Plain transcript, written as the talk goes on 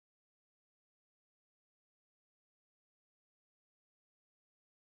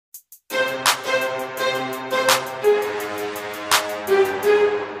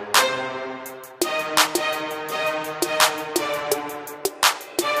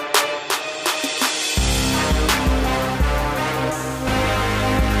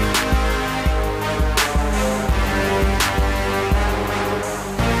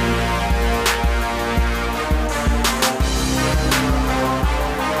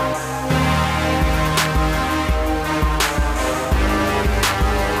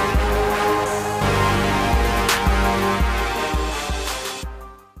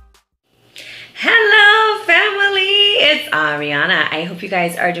hope you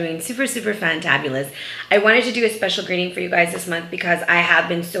guys are doing super, super fantabulous. I wanted to do a special greeting for you guys this month because I have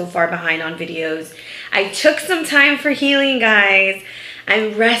been so far behind on videos. I took some time for healing, guys.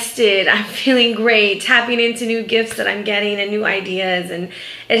 I'm rested. I'm feeling great, tapping into new gifts that I'm getting and new ideas. And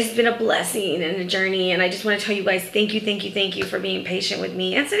it has been a blessing and a journey. And I just want to tell you guys, thank you for being patient with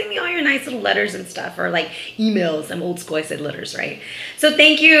me and sending me all your nice little letters and stuff, or like emails. I'm old school, I said letters, right? So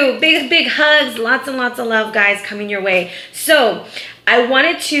thank you. Big, big hugs. Lots and lots of love, guys, coming your way. So I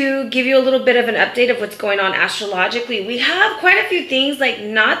wanted to give you a little bit of an update of what's going on astrologically. We have quite a few things, like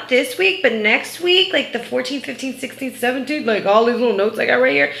not this week, but next week, like the 14th, 15th, 16th, 17th, like all these little notes I got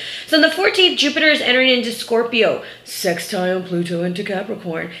right here. So on the 14th, Jupiter is entering into Scorpio, sextile Pluto into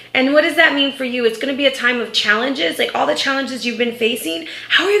Capricorn. And what does that mean for you? It's going to be a time of challenges, like all the challenges you've been facing.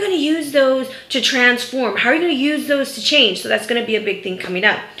 How are you going to use those to transform? How are you going to use those to change? So that's going to be a big thing coming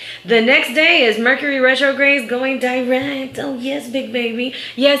up. The next day is Mercury retrograde going direct. Oh yes, big baby.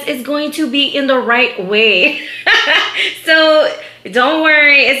 Yes, it's going to be in the right way. So don't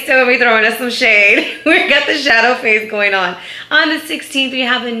worry, it's still going to be throwing us some shade. We've got the shadow phase going on. On the 16th, we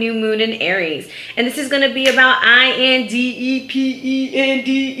have the new moon in Aries. And this is going to be about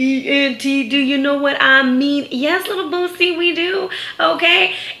INDEPENDENT. Do you know what I mean? Yes, little boosty, we do.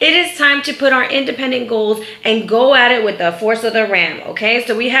 Okay? It is time to put our independent goals and go at it with the force of the ram. Okay?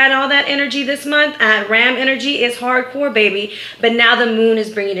 So we had all that energy this month. Ram energy is hardcore, baby. But now the moon is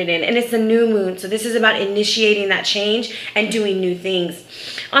bringing it in. And it's a new moon. So this is about initiating that change and doing new things.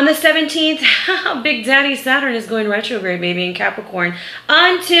 On the 17th, Big Daddy Saturn is going retrograde, baby, in Capricorn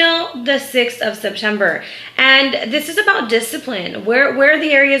until the 6th of September. And this is about discipline. Where are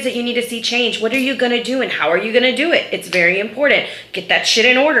the areas that you need to see change? What are you going to do and how are you going to do it? It's very important. Get that shit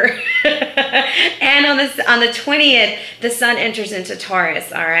in order. And on the 20th, the sun enters into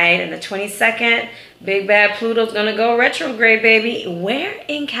Taurus, all right? And the 22nd, Big bad Pluto's gonna go retrograde, baby. Where?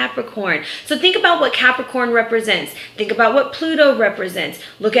 In Capricorn. So think about what Capricorn represents. Think about what Pluto represents.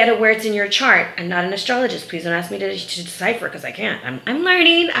 Look at it where it's in your chart. I'm not an astrologist. Please don't ask me to decipher because I can't. I'm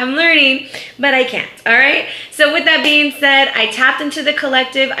learning, but I can't. All right. So with that being said, I tapped into the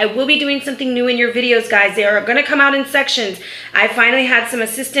collective. I will be doing something new in your videos, guys. They are gonna come out in sections. I finally had some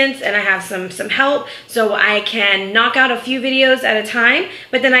assistance and I have some help, so I can knock out a few videos at a time.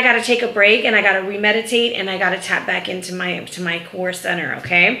 But then I got to take a break and I got to remeditate and I got to tap back into my core center,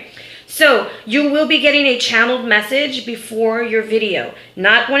 okay? So you will be getting a channeled message before your video.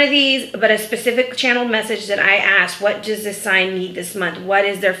 Not one of these, but a specific channeled message that I asked, what does this sign need this month? What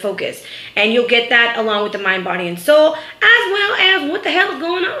is their focus? And you'll get that along with the mind, body, and soul, as well as what the hell is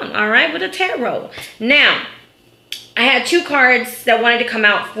going on, all right, with the tarot. Now, I had two cards that wanted to come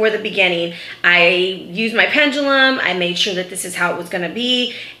out for the beginning. I used my pendulum. I made sure that this is how it was going to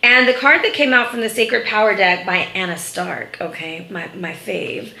be. And the card that came out from the Sacred Power deck by Anna Stark, okay, my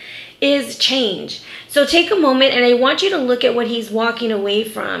fave, is change. So take a moment and I want you to look at what he's walking away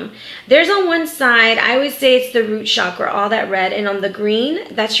from. There's on one side, I always say it's the root chakra, all that red, and on the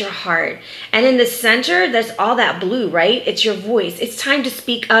green, that's your heart. And in the center, there's all that blue, right? It's your voice. It's time to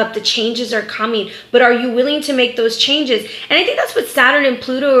speak up. The changes are coming, but are you willing to make those changes? And I think that's what Saturn and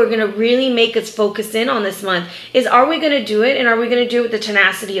Pluto are going to really make us focus in on this month, is are we going to do it, and are we going to do it with the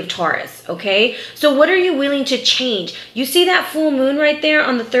tenacity of Taurus, okay? So what are you willing to change? You see that full moon right there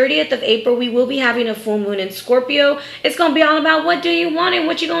on the 30th of April? We will be having a full moon in Scorpio. It's going to be all about what do you want and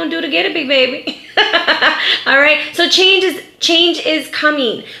what you going to do to get it, big baby. All right. So change is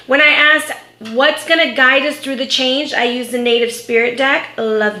coming. When I asked what's going to guide us through the change, I used the Native Spirit deck.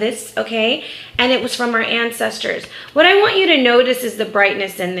 Love this. Okay. And it was from our ancestors. What I want you to notice is the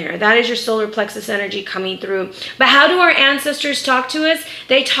brightness in there. That is your solar plexus energy coming through. But how do our ancestors talk to us?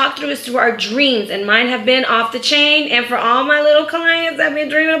 They talk to us through our dreams. And mine have been off the chain. And for all my little clients that have been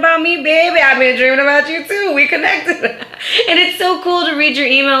dreaming about me, baby, I've been dreaming about you too. We connected. And it's so cool to read your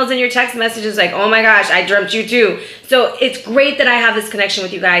emails and your text messages like, oh my gosh, I dreamt you too. So it's great that I have this connection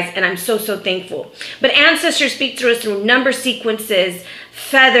with you guys. And I'm so, so thankful. But ancestors speak to us through number sequences,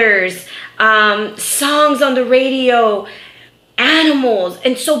 feathers, songs on the radio, animals.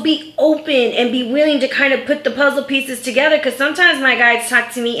 And so be open and be willing to kind of put the puzzle pieces together, because sometimes my guides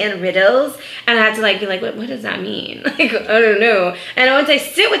talk to me in riddles and I have to be like, what does that mean? Like, I don't know. And once I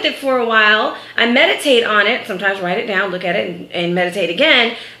sit with it for a while, I meditate on it, sometimes write it down, look at it, and meditate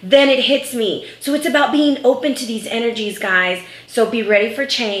again, then it hits me. So it's about being open to these energies, guys. So be ready for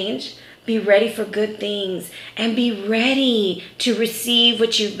change. Be ready for good things, and be ready to receive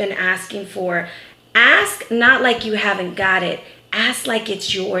what you've been asking for. Ask not like you haven't got it. Ask like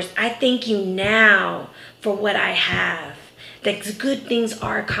it's yours. I thank you now for what I have. that good things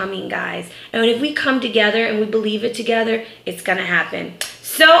are coming, guys. And if we come together and we believe it together, it's going to happen.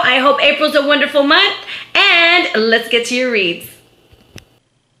 So I hope April's a wonderful month, and let's get to your reads.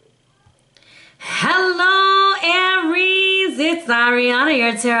 Hello, Aries. It's Ariana,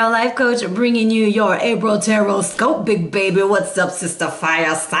 your tarot life coach, bringing you your April tarot scope, big baby. What's up, sister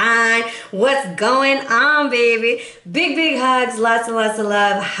fire sign? What's going on, baby? Big hugs, lots and lots of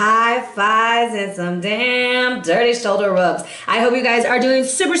love, high fives, and some damn dirty shoulder rubs. I hope you guys are doing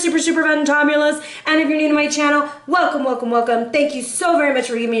super fantabulous. And if you're new to my channel, welcome. Thank you so very much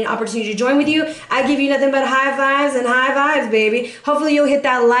for giving me an opportunity to join with you. I give you nothing but high fives and high vibes, baby. Hopefully you'll hit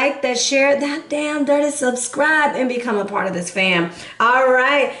that like, that share, that damn dirty subscribe, and become a part of this fam. All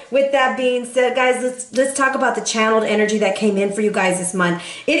right, with that being said, guys, let's talk about the channeled energy that came in for you guys this month.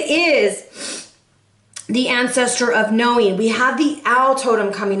 It is the ancestor of knowing. We have the owl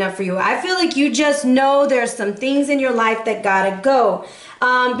totem coming up for you. I feel like you just know there's some things in your life that gotta go.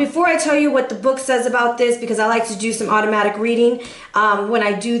 Before I tell you what the book says about this, because I like to do some automatic reading when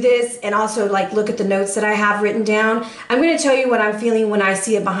I do this, and also like look at the notes that I have written down, I'm going to tell you what I'm feeling when I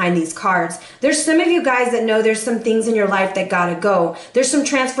see it behind these cards. There's some of you guys that know there's some things in your life that gotta go. There's some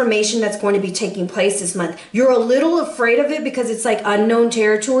transformation that's going to be taking place this month. You're a little afraid of it because it's like unknown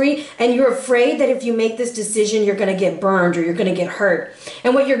territory, and you're afraid that if you make this decision, you're going to get burned or you're going to get hurt.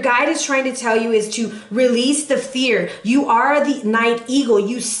 And what your guide is trying to tell you is to release the fear. You are the night eagle.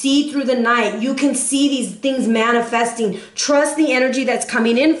 You see through the night. You can see these things manifesting. Trust the energy that's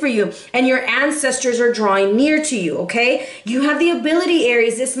coming in for you, and your ancestors are drawing near to you, okay? You have the ability,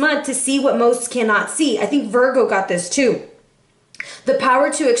 Aries, this month to see what most cannot see. I think Virgo got this too. The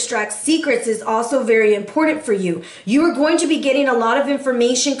power to extract secrets is also very important for you. You are going to be getting a lot of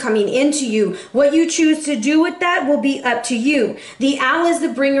information coming into you. What you choose to do with that will be up to you. The owl is the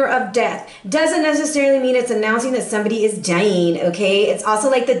bringer of death. Doesn't necessarily mean it's announcing that somebody is dying, okay? It's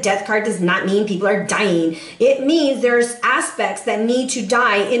also like the death card does not mean people are dying. It means there's aspects that need to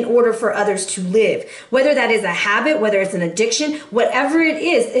die in order for others to live. Whether that is a habit, whether it's an addiction, whatever it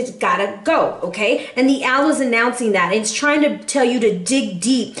is, it's gotta go, okay? And the owl is announcing that. It's trying to tell you to dig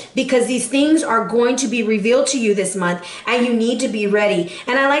deep, because these things are going to be revealed to you this month, and you need to be ready.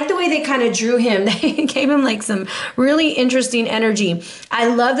 And I like the way they kind of drew him. They gave him like some really interesting energy. I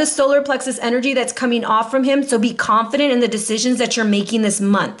love the solar plexus energy that's coming off from him. So be confident in the decisions that you're making this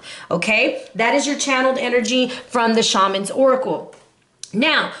month. Okay, that is your channeled energy from the Shaman's Oracle.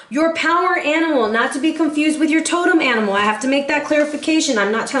 Now, your power animal, not to be confused with your totem animal. I have to make that clarification.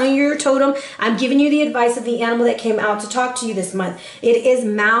 I'm not telling you your totem. I'm giving you the advice of the animal that came out to talk to you this month. It is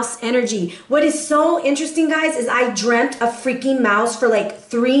mouse energy. What is so interesting, guys, is I dreamt a freaking mouse for like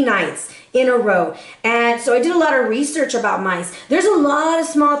 3 nights in a row. And so I did a lot of research about mice. There's a lot of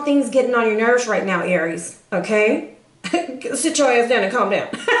small things getting on your nerves right now, Aries, okay? Sit your ass down and calm down.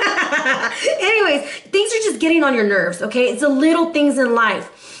 Anyways, things are just getting on your nerves, okay? It's the little things in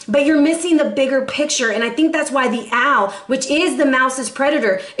life, but you're missing the bigger picture. And I think that's why the owl, which is the mouse's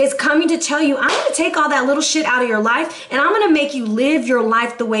predator, is coming to tell you, I'm going to take all that little shit out of your life, and I'm going to make you live your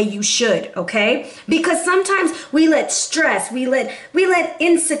life the way you should, okay? Because sometimes we let stress, we let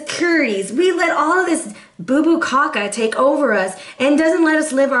insecurities, we let all of this boo-boo caca take over us and doesn't let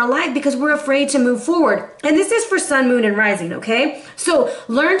us live our life because we're afraid to move forward. And this is for sun, moon, and rising, okay? So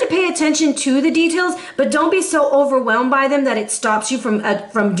learn to pay attention to the details, but don't be so overwhelmed by them that it stops you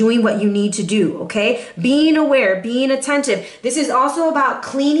from doing what you need to do, okay? Being aware, being attentive. This is also about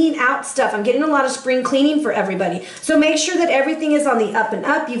cleaning out stuff. I'm getting a lot of spring cleaning for everybody. So make sure that everything is on the up and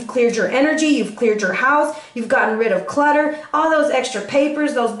up. You've cleared your energy. You've cleared your house. You've gotten rid of clutter. All those extra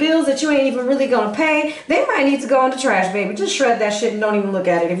papers, those bills that you ain't even really gonna pay, they might need to go in the trash, baby. Just shred that shit and don't even look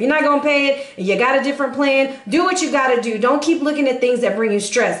at it. If you're not gonna pay it and you got a different plan, do what you gotta do. Don't keep looking at things that bring you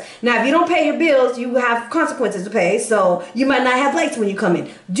stress. Now, if you don't pay your bills, you have consequences to pay, so you might not have lights when you come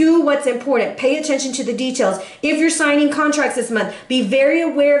in. Do what's important. Pay attention to the details. If you're signing contracts this month, be very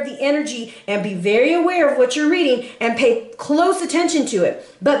aware of the energy and be very aware of what you're reading and pay close attention to it.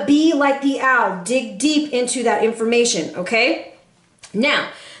 But be like the owl. Dig deep into that information, okay? Now,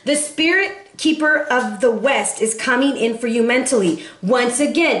 the spirit keeper of the West is coming in for you mentally. Once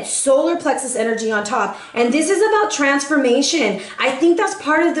again, solar plexus energy on top. And this is about transformation. I think that's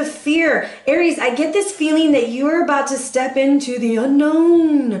part of the fear. Aries, I get this feeling that you are about to step into the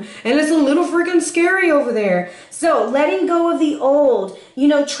unknown. And it's a little freaking scary over there. So letting go of the old, you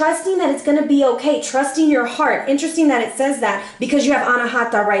know, trusting that it's going to be okay. Trusting your heart. Interesting that it says that because you have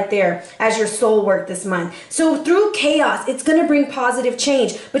Anahata right there as your soul work this month. So through chaos, it's going to bring positive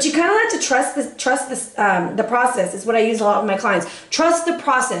change. But you kind of have to trust the process is what I use a lot with my clients. Trust the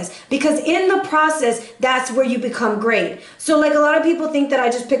process, because in the process, that's where you become great. So like a lot of people think that I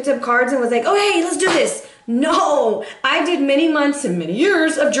just picked up cards and was like, oh, hey, let's do this. No, I did many months and many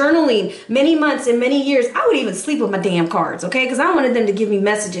years of journaling, many months and many years. I would even sleep with my damn cards, okay? Because I wanted them to give me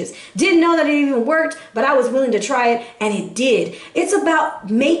messages. Didn't know that it even worked, but I was willing to try it, and it did. It's about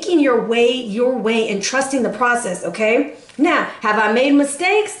making your way and trusting the process, okay? Now, have I made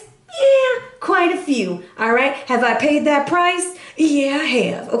mistakes? Yeah, quite a few, all right? Have I paid that price? Yeah, I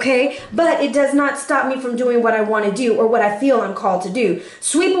have, okay? But it does not stop me from doing what I want to do or what I feel I'm called to do.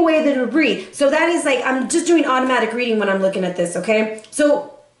 Sweep away the debris. So that is like, I'm just doing automatic reading when I'm looking at this, okay?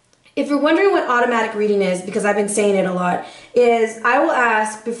 So if you're wondering what automatic reading is, because I've been saying it a lot, is I will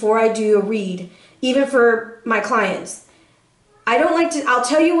ask before I do a read, even for my clients. I'll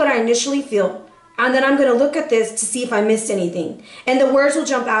tell you what I initially feel. And then I'm going to look at this to see if I missed anything. And the words will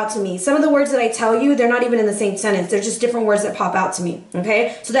jump out to me. Some of the words that I tell you, they're not even in the same sentence. They're just different words that pop out to me.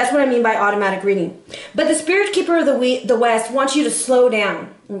 Okay? So that's what I mean by automatic reading. But the Spirit Keeper of the West wants you to slow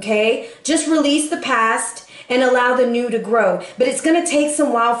down. Okay? Just release the past and allow the new to grow. But it's going to take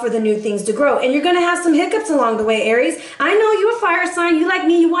some while for the new things to grow. And you're going to have some hiccups along the way, Aries. I know you're a fire sign. You like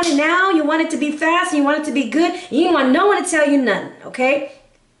me. You want it now. You want it to be fast. You want it to be good. You don't want no one to tell you nothing. Okay?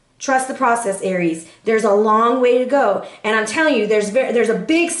 Trust the process, Aries. There's a long way to go. And I'm telling you, there's a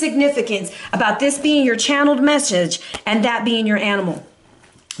big significance about this being your channeled message and that being your animal.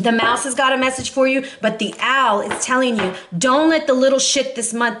 The mouse has got a message for you, but the owl is telling you, don't let the little shit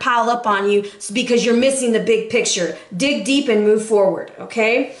this month pile up on you because you're missing the big picture. Dig deep and move forward,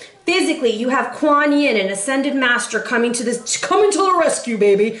 okay? Physically, you have Kuan Yin, an ascended master, coming to the rescue,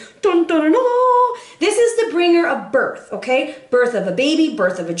 baby. Dun, dun, dun, dun. This is the bringer of birth, okay? Birth of a baby,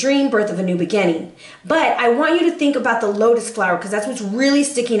 birth of a dream, birth of a new beginning. But I want you to think about the lotus flower, because that's what's really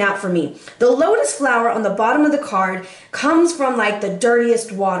sticking out for me. The lotus flower on the bottom of the card comes from like the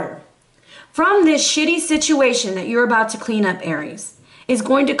dirtiest water. From this shitty situation that you're about to clean up, Aries, is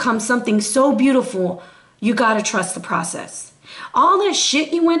going to come something so beautiful, you gotta trust the process. All that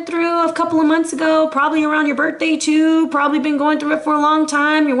shit you went through a couple of months ago, probably around your birthday too, probably been going through it for a long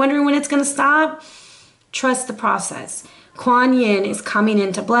time, you're wondering when it's going to stop. Trust the process. Kuan Yin is coming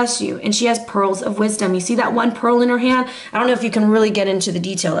in to bless you, and she has pearls of wisdom. You see that one pearl in her hand? I don't know if you can really get into the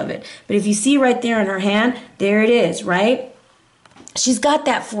detail of it, but if you see right there in her hand, there it is, right? She's got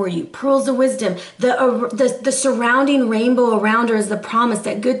that for you. Pearls of wisdom. The surrounding rainbow around her is the promise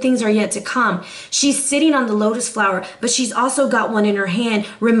that good things are yet to come. She's sitting on the lotus flower, but she's also got one in her hand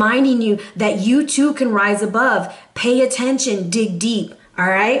reminding you that you too can rise above. Pay attention. Dig deep. All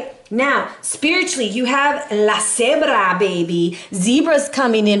right? Now, spiritually, you have La Zebra, baby. Zebra's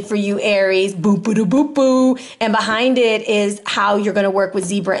coming in for you, Aries. Boop, boop, boop, boop. And behind it is how you're going to work with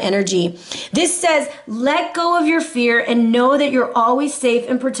zebra energy. This says, let go of your fear and know that you're always safe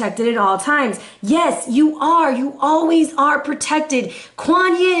and protected at all times. Yes, you are. You always are protected.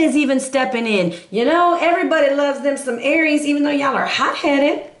 Kuan Yin is even stepping in. You know, everybody loves them some Aries, even though y'all are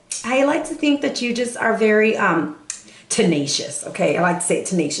hot-headed. I like to think that you just are very, tenacious, okay? I like to say it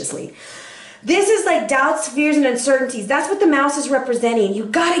tenaciously. This is like doubts, fears, and uncertainties. That's what the mouse is representing. You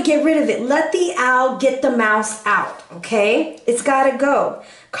gotta get rid of it. Let the owl get the mouse out, okay? It's gotta go.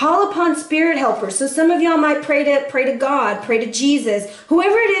 Call upon spirit helpers. So some of y'all might pray to God, pray to Jesus,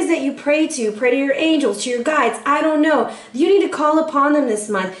 whoever it is that you pray to your angels, to your guides. I don't know. You need to call upon them this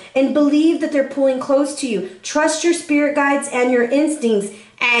month and believe that they're pulling close to you. Trust your spirit guides and your instincts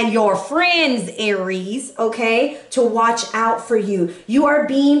and your friends, Aries, okay, to watch out for you. You are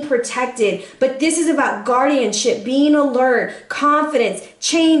being protected, but this is about guardianship, being alert, confidence,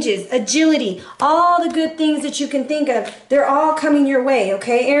 changes, agility, all the good things that you can think of. They're all coming your way,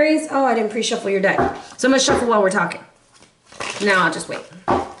 okay, Aries? Oh, I didn't pre-shuffle your deck. So I'm gonna shuffle while we're talking. No, I'll just wait.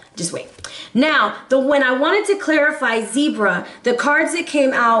 Just wait. Now, when I wanted to clarify zebra, the cards that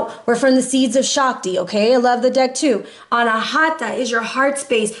came out were from the Seeds of Shakti, okay? I love the deck too. Anahata is your heart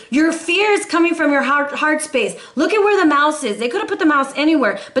space. Your fear is coming from your heart space. Look at where the mouse is. They could have put the mouse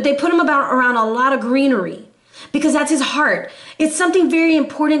anywhere, but they put him around a lot of greenery because that's his heart. It's something very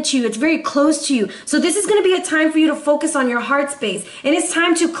important to you. It's very close to you. So this is going to be a time for you to focus on your heart space. And it's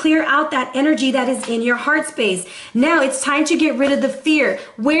time to clear out that energy that is in your heart space. Now it's time to get rid of the fear.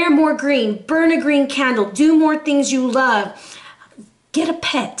 Wear more green. Burn a green candle. Do more things you love. Get a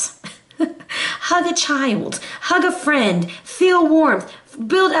pet. Hug a child. Hug a friend. Feel warmth.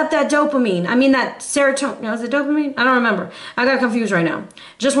 Build up that dopamine. I mean that serotonin. No, is it dopamine? I don't remember. I got confused right now.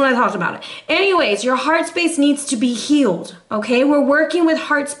 Just when I talked about it. Anyways, your heart space needs to be healed. Okay? We're working with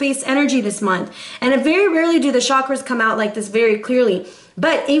heart space energy this month. And very rarely do the chakras come out like this very clearly.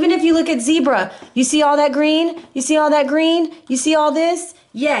 But even if you look at zebra, you see all that green? You see all that green? You see all this?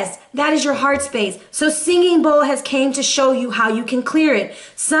 Yes, that is your heart space. So singing bowl has came to show you how you can clear it.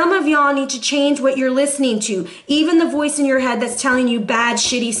 Some of y'all need to change what you're listening to. Even the voice in your head that's telling you bad,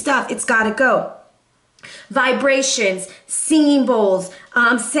 shitty stuff, it's got to go. Vibrations, singing bowls,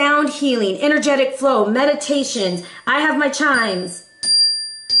 sound healing, energetic flow, meditations. I have my chimes.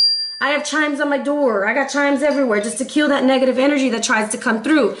 I have chimes on my door. I got chimes everywhere just to kill that negative energy that tries to come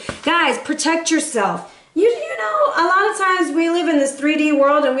through. Guys, protect yourself. You know, a lot of times we live in this 3D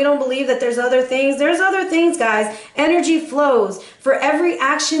world and we don't believe that there's other things. There's other things, guys. Energy flows. For every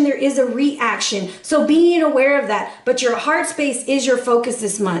action, there is a reaction. So being aware of that. But your heart space is your focus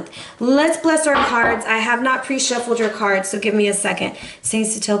this month. Let's bless our cards. I have not pre-shuffled your cards, so give me a second.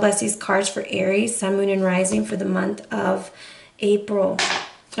 Saints to bless these cards for Aries, Sun, Moon, and Rising for the month of April.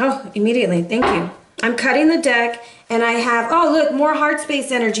 Oh, immediately. Thank you. I'm cutting the deck and I have, oh, look, more heart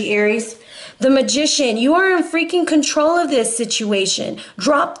space energy, Aries. The Magician, you are in freaking control of this situation.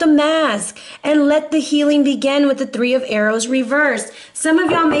 Drop the mask and let the healing begin with the Three of Arrows reversed. Some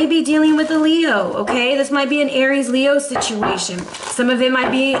of y'all may be dealing with a Leo, okay? This might be an Aries-Leo situation. Some of it might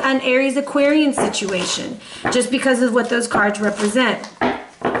be an Aries-Aquarian situation, just because of what those cards represent.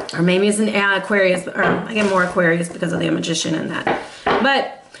 Or maybe it's an Aquarius, or I get more Aquarius because of the Magician and that.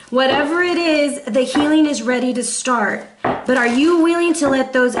 But whatever it is, the healing is ready to start. But are you willing to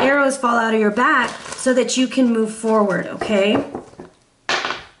let those arrows fall out of your back so that you can move forward, okay?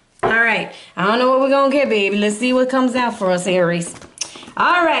 All right. I don't know what we're going to get, baby. Let's see what comes out for us, Aries.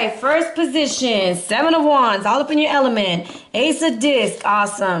 All right. First position. 7 of Wands. All up in your element. Ace of Disc.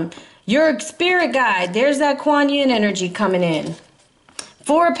 Awesome. Your spirit guide. There's that Kuan Yin energy coming in.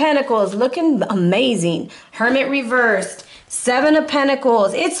 4 of Pentacles. Looking amazing. Hermit reversed. 7 of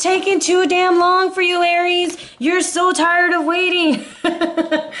Pentacles. It's taking too damn long for you, Aries. You're so tired of waiting.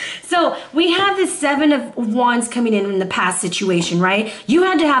 So we have this 7 of Wands coming in the past situation, right? You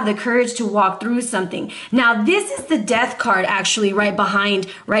had to have the courage to walk through something. Now, this is the Death card actually right behind,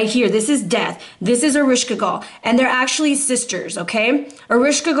 right here. This is Death. This is Ereshkigal. And they're actually sisters, okay?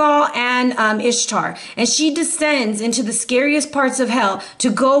 Ereshkigal and Ishtar. And she descends into the scariest parts of hell to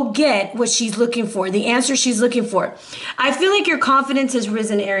go get what she's looking for, the answer she's looking for. I feel like your confidence has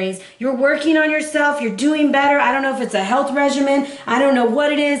risen, Aries. You're working on yourself. You're doing better. I don't know if it's a health regimen. I don't know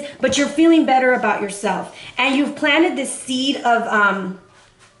what it is, but you're feeling better about yourself. And you've planted this seed of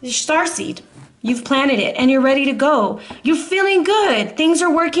star seed. You've planted it and you're ready to go. You're feeling good. Things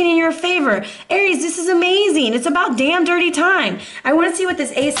are working in your favor. Aries, this is amazing. It's about damn dirty time. I want to see what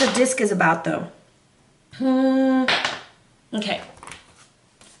this Ace of Disc is about, though. Okay.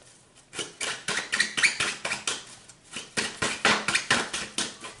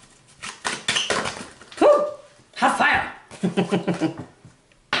 Hot fire.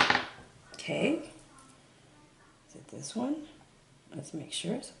 Okay. Is it this one? Let's make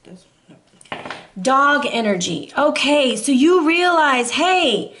sure. Is it this one? No. Dog energy. Okay, so you realize,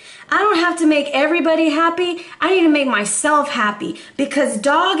 hey, I don't have to make everybody happy. I need to make myself happy because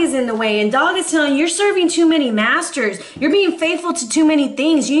dog is in the way and dog is telling you you're serving too many masters. You're being faithful to too many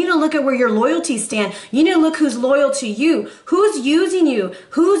things. You need to look at where your loyalties stand. You need to look who's loyal to you, who's using you,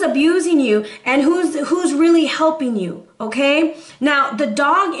 who's abusing you, and who's really helping you. Okay? Now, the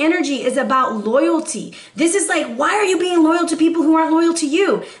dog energy is about loyalty. This is like, why are you being loyal to people who aren't loyal to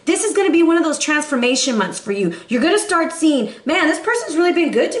you? This is going to be one of those transformation months for you. You're going to start seeing, man, this person's really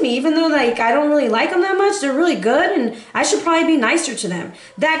been good to me, even though like I don't really like them that much. They're really good and I should probably be nicer to them.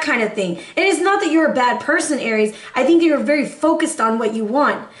 That kind of thing. And it's not that you're a bad person, Aries. I think that you're very focused on what you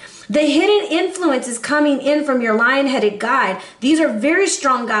want. The hidden influence is coming in from your lion-headed guide. These are very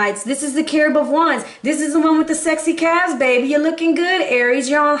strong guides. This is the Cherub of Wands. This is the one with the sexy calves, baby. You're looking good, Aries.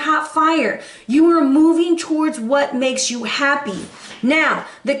 You're on hot fire. You are moving towards what makes you happy. Now,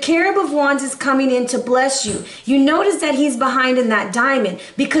 the Cherub of Wands is coming in to bless you. You notice that he's behind in that diamond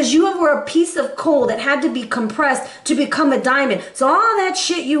because you were a piece of coal that had to be compressed to become a diamond. So all that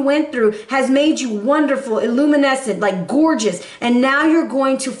shit you went through has made you wonderful, illuminescent, like gorgeous. And now you're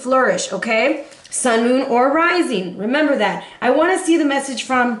going to flourish, okay? Sun, moon, or rising. Remember that. I want to see the message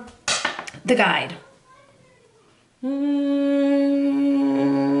from the guide.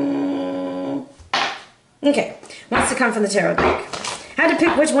 Okay. Wants to come from the tarot deck. I had to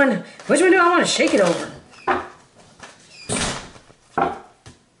pick which one do I want to shake it over?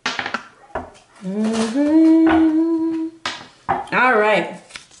 All right.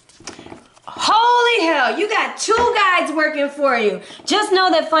 Holy hell, you got 2 guides working for you. Just know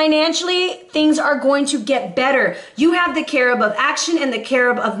that financially, things are going to get better. You have the Cherub of Action and the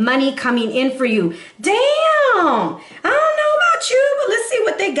Cherub of Money coming in for you. Damn! I don't know about not you, but let's see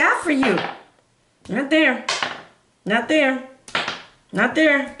what they got for you. Not there. Not there. Not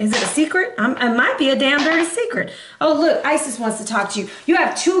there. Is it a secret? It might be a damn dirty secret. Oh, look, Isis wants to talk to you. You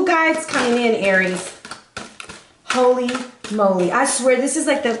have two guides coming in, Aries. Holy moly. I swear, this is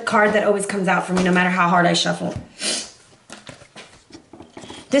like the card that always comes out for me no matter how hard I shuffle.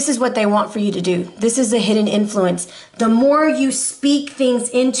 This is what they want for you to do. This is a hidden influence. The more you speak things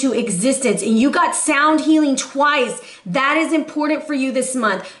into existence, and you got sound healing twice, that is important for you this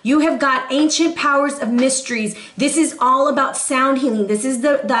month. You have got ancient powers of mysteries. This is all about sound healing. This is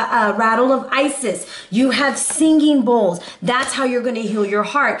the rattle of Isis. You have singing bowls. That's how you're going to heal your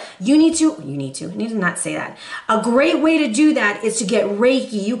heart. I need to not say that. A great way to do that is to get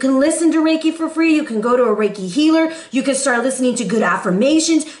Reiki. You can listen to Reiki for free. You can go to a Reiki healer. You can start listening to good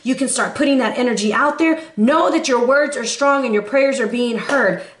affirmations. You can start putting that energy out there. Know that your words are strong and your prayers are being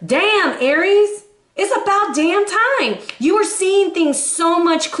heard. Damn, Aries. It's about damn time. You are seeing things so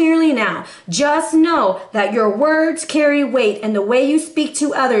much clearly now. Just know that your words carry weight, and the way you speak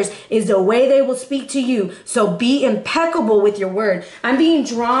to others is the way they will speak to you. So be impeccable with your word. I'm being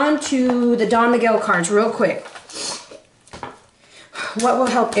drawn to the Don Miguel cards real quick. What will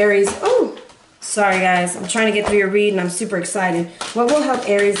help Aries? Oh, sorry guys. I'm trying to get through your read and I'm super excited. What will help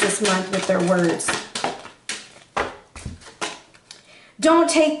Aries this month with their words? Don't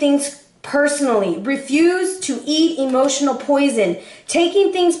take things personally. Refuse to eat emotional poison.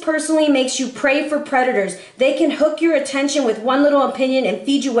 Taking things personally makes you prey for predators. They can hook your attention with one little opinion and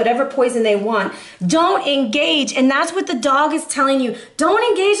feed you whatever poison they want. Don't engage. And that's what the dog is telling you. Don't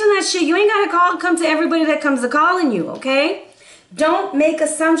engage in that shit. You ain't got to come to everybody that comes to calling you, okay? Don't make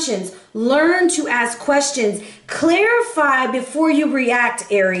assumptions. Learn to ask questions. Clarify before you react,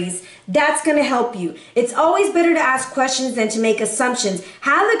 Aries. That's going to help you. It's always better to ask questions than to make assumptions.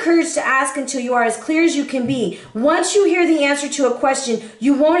 Have the courage to ask until you are as clear as you can be. Once you hear the answer to a question,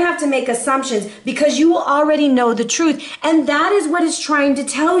 you won't have to make assumptions because you will already know the truth. And that is what it's trying to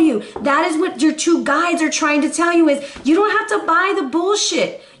tell you. That is what your two guides are trying to tell you is you don't have to buy the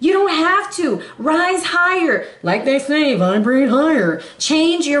bullshit. You don't have to. Rise higher. Like they say, vibrate higher.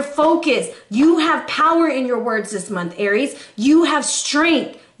 Change your focus. You have power in your words this month, Aries. You have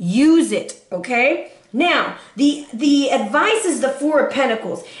strength. Use it, okay? Now, the advice is the Four of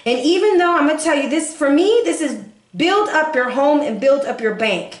Pentacles. And even though I'm going to tell you this, for me, this is build up your home and build up your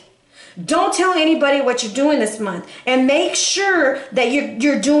bank. Don't tell anybody what you're doing this month, and make sure that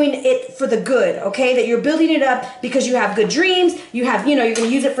you're doing it for the good, okay? That you're building it up because you have good dreams. You have, you're going to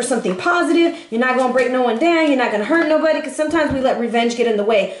use it for something positive. You're not going to break no one down. You're not going to hurt nobody because sometimes we let revenge get in the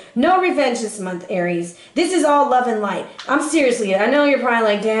way. No revenge this month, Aries. This is all love and light. I'm seriously, I know you're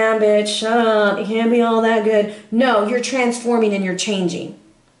probably like, damn, bitch, shut up. It can't be all that good. No, you're transforming and you're changing.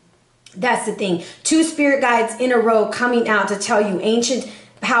 That's the thing. Two spirit guides in a row coming out to tell you ancient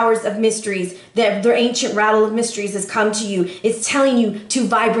powers of mysteries, that the ancient rattle of mysteries has come to you. It's telling you to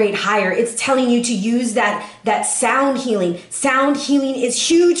vibrate higher. It's telling you to use that sound healing. Sound healing is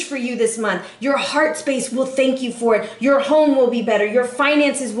huge for you this month. Your heart space will thank you for it. Your home will be better. Your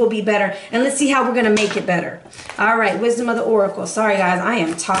finances will be better. And let's see how we're going to make it better. All right, Wisdom of the Oracle. Sorry, guys. I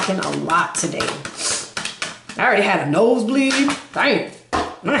am talking a lot today. I already had a nosebleed. Dang.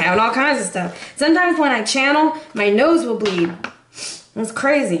 I'm having all kinds of stuff. Sometimes when I channel, my nose will bleed. That's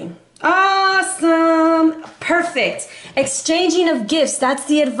crazy. Awesome. Perfect. Exchanging of gifts. That's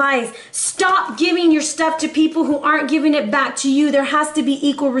the advice. Stop giving your stuff to people who aren't giving it back to you. There has to be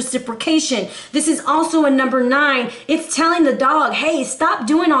equal reciprocation. This is also a number 9. It's telling the dog, hey, stop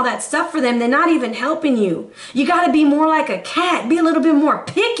doing all that stuff for them. They're not even helping you. You got to be more like a cat. Be a little bit more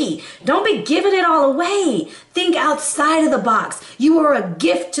picky. Don't be giving it all away. Think outside of the box. You are a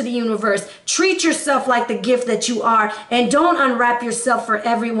gift to the universe. Treat yourself like the gift that you are, and don't unwrap yourself for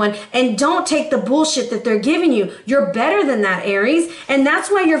everyone, and don't take the bullshit that they're giving you. You're better than that, Aries, and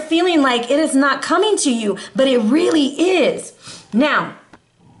that's why you're feeling like it is not coming to you, but it really is. Now,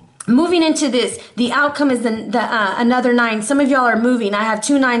 moving into this, the outcome is another 9. Some of y'all are moving. I have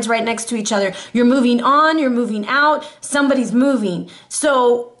 2 9s right next to each other. You're moving on, you're moving out, somebody's moving.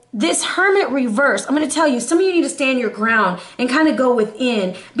 So this Hermit reverse, I'm going to tell you, some of you need to stand your ground and kind of go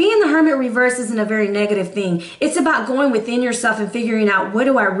within. Being the Hermit reverse isn't a very negative thing. It's about going within yourself and figuring out, what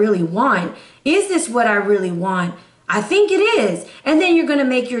do I really want? Is this what I really want? I think it is. And then you're going to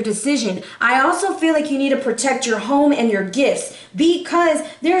make your decision. I also feel like you need to protect your home and your gifts because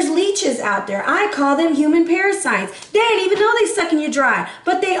there's leeches out there. I call them human parasites. They don't even know they're sucking you dry,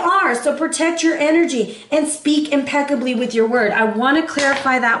 but they are. So protect your energy and speak impeccably with your word. I want to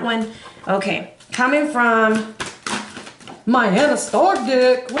clarify that one. Okay. Coming from my Hannah Stark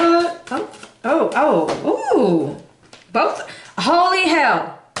deck. What? Ooh. Both. Holy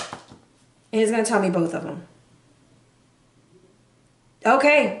hell. And he's going to tell me both of them.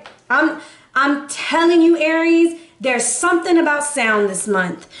 Okay. I'm telling you, Aries, there's something about sound this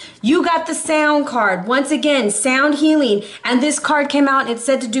month. You got the sound card. Once again, sound healing. And this card came out and it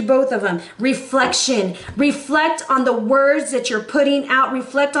said to do both of them. Reflection. Reflect on the words that you're putting out.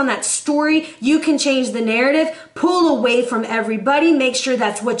 Reflect on that story. You can change the narrative. Pull away from everybody. Make sure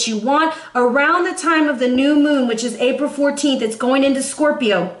that's what you want. Around the time of the new moon, which is April 14th, it's going into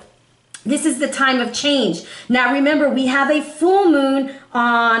Scorpio. This is the time of change. Now remember, we have a full moon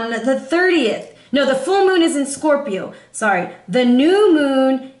on the 30th. No, the full moon is in Scorpio. Sorry. The new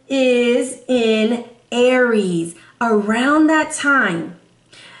moon is in Aries. Around that time,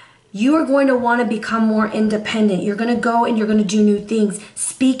 you are going to want to become more independent. You're going to go and you're going to do new things.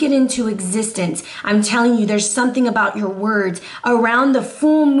 Speak it into existence. I'm telling you, there's something about your words. Around the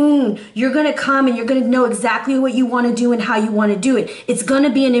full moon, you're going to come and you're going to know exactly what you want to do and how you want to do it. It's going to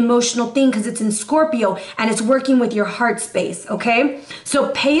be an emotional thing because it's in Scorpio and it's working with your heart space, okay?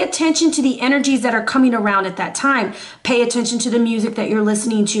 So pay attention to the energies that are coming around at that time. Pay attention to the music that you're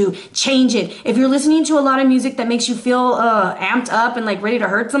listening to. Change it. If you're listening to a lot of music that makes you feel amped up and like ready to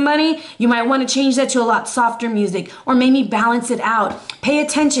hurt somebody, you might want to change that to a lot softer music or maybe balance it out. Pay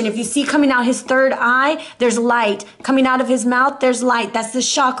attention. If you see coming out his third eye, there's light. Coming out of his mouth, there's light. That's the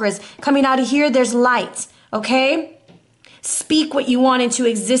chakras. Coming out of here, there's light. Okay? Speak what you want into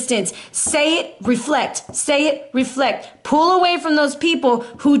existence. Say it, reflect. Say it, reflect. Pull away from those people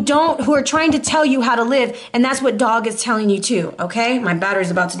who are trying to tell you how to live. And that's what dog is telling you too. Okay? My battery's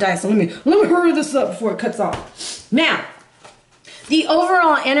about to die, so let me hurry this up before it cuts off. Now, the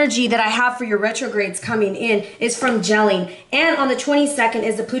overall energy that I have for your retrogrades coming in is from gelling. And on the 22nd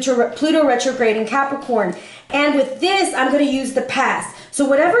is the Pluto retrograde in Capricorn. And with this, I'm going to use the past. So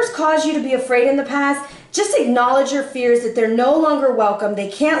whatever's caused you to be afraid in the past, just acknowledge your fears that they're no longer welcome. They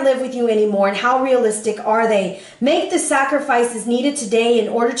can't live with you anymore. And how realistic are they? Make the sacrifices needed today in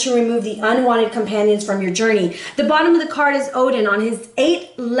order to remove the unwanted companions from your journey. The bottom of the card is Odin on his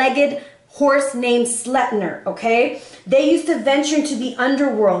 8-legged horse named Sleipnir, okay? They used to venture into the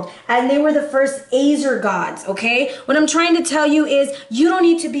underworld and they were the first Azer gods, okay? What I'm trying to tell you is you don't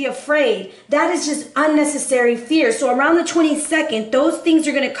need to be afraid. That is just unnecessary fear. So around the 22nd, those things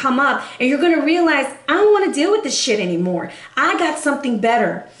are going to come up and you're going to realize, I don't want to deal with this shit anymore. I got something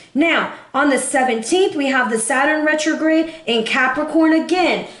better. Now, on the 17th, we have the Saturn retrograde in Capricorn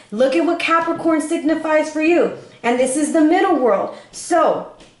again. Look at what Capricorn signifies for you. And this is the middle world.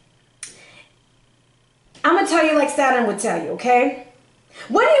 So, I'm going to tell you like Saturn would tell you, okay?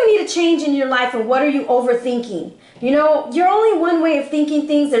 What do you need to change in your life and what are you overthinking? You know, you're only one way of thinking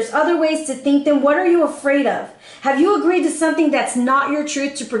things. There's other ways to think them. What are you afraid of? Have you agreed to something that's not your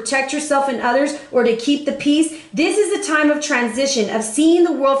truth to protect yourself and others or to keep the peace? This is a time of transition, of seeing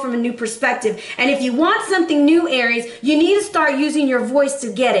the world from a new perspective. And if you want something new, Aries, you need to start using your voice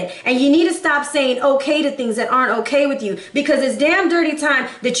to get it. And you need to stop saying okay to things that aren't okay with you, because it's damn dirty time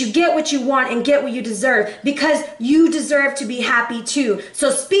that you get what you want and get what you deserve, because you deserve to be happy too. So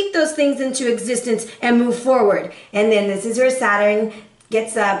speak those things into existence and move forward. And then this is where Saturn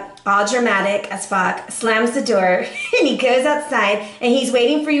gets up, all dramatic as fuck, slams the door, and he goes outside, and he's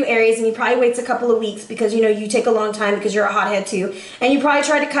waiting for you, Aries, and he probably waits a couple of weeks because, you know, you take a long time because you're a hothead too, and you probably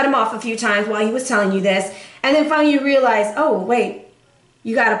tried to cut him off a few times while he was telling you this, and then finally you realize, oh, wait,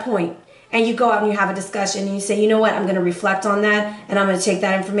 you got a point. And you go out and you have a discussion, and you say, you know what, I'm going to reflect on that, and I'm going to take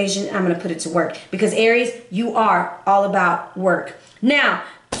that information, and I'm going to put it to work. Because, Aries, you are all about work. Now,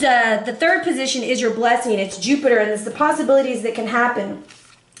 the third position is your blessing. It's Jupiter, and it's the possibilities that can happen.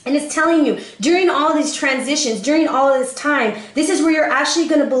 And it's telling you, during all these transitions, during all of this time, this is where you're actually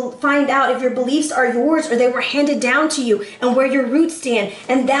going to find out if your beliefs are yours or they were handed down to you, and where your roots stand.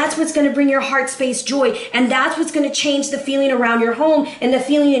 And that's what's going to bring your heart space joy. And that's what's going to change the feeling around your home and the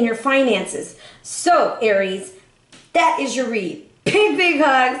feeling in your finances. So, Aries, that is your read. Big, big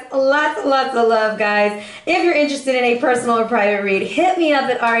hugs. Lots and lots of love, guys. If you're interested in a personal or private read, hit me up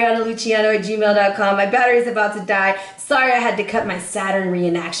at arianaluciano@gmail.com. My battery's about to die. Sorry I had to cut my Saturn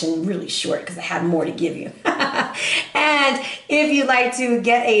reenaction really short because I had more to give you. And if you'd like to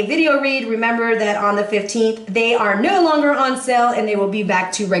get a video read, remember that on the 15th, they are no longer on sale and they will be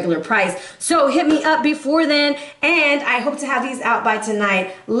back to regular price. So hit me up before then, and I hope to have these out by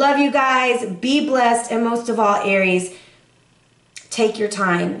tonight. Love you guys. Be blessed. And most of all, Aries, take your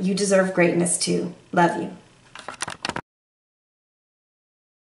time. You deserve greatness too. Love you.